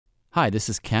Hi, this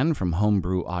is Ken from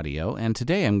Homebrew Audio, and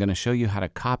today I'm going to show you how to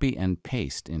copy and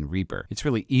paste in Reaper. It's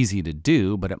really easy to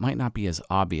do, but it might not be as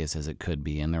obvious as it could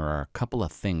be, and there are a couple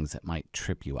of things that might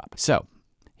trip you up. So,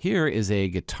 here is a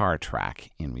guitar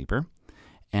track in Reaper,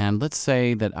 and let's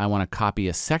say that I want to copy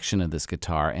a section of this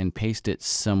guitar and paste it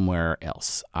somewhere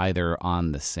else, either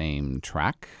on the same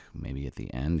track, maybe at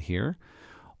the end here,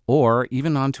 or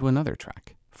even onto another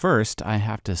track. First, I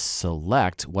have to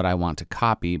select what I want to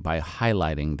copy by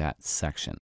highlighting that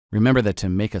section. Remember that to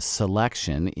make a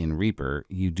selection in Reaper,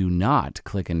 you do not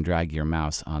click and drag your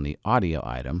mouse on the audio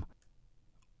item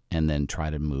and then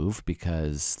try to move,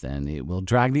 because then it will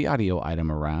drag the audio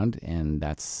item around, and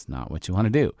that's not what you want to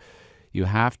do. You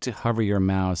have to hover your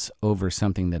mouse over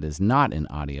something that is not an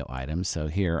audio item. So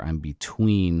here I'm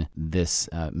between this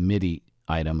MIDI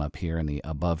item up here in the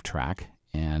above track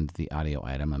and the audio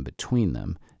item. I'm between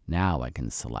them. Now I can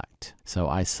select. So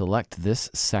I select this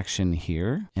section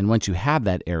here, and once you have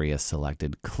that area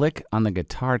selected, click on the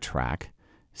guitar track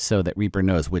so that Reaper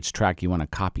knows which track you want to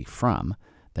copy from.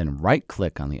 Then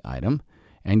right-click on the item,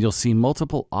 and you'll see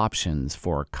multiple options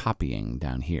for copying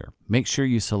down here. Make sure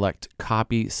you select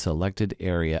Copy Selected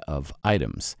Area of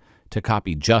Items to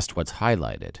copy just what's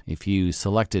highlighted. If you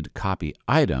selected Copy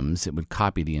Items, it would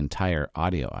copy the entire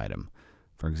audio item.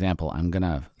 For example, I'm going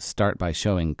to start by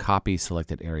showing Copy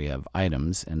Selected Area of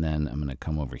Items, and then I'm going to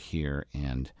come over here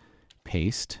and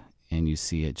paste, and you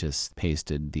see it just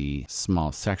pasted the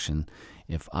small section.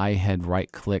 If I had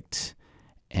right-clicked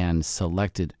and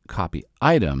selected Copy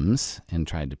Items and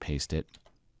tried to paste it,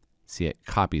 see, it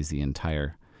copies the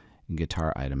entire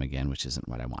guitar item again, which isn't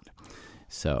what I want.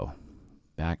 So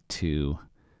back to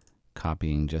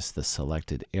copying just the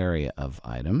selected area of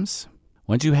items.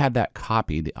 Once you have that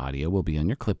copied, the audio will be on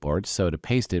your clipboard. So to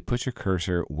paste it, put your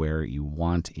cursor where you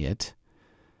want it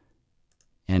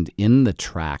and in the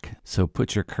track. So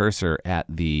put your cursor at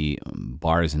the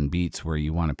bars and beats where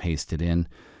you want to paste it in,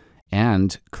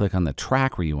 and click on the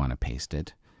track where you want to paste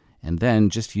it. And then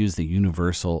just use the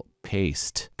universal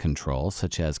paste control,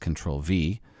 such as Control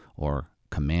V or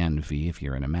Command V if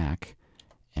you're in a Mac,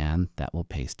 and that will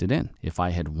paste it in. If I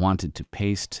had wanted to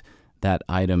paste that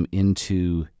item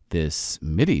into this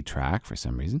MIDI track for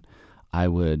some reason, I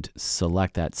would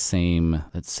select that same,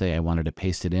 let's say I wanted to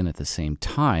paste it in at the same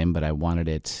time, but I wanted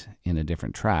it in a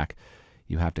different track.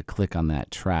 You have to click on that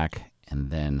track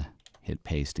and then hit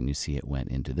paste, and you see it went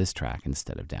into this track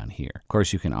instead of down here. Of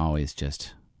course, you can always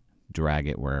just drag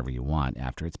it wherever you want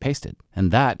after it's pasted.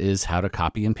 And that is how to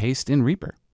copy and paste in Reaper.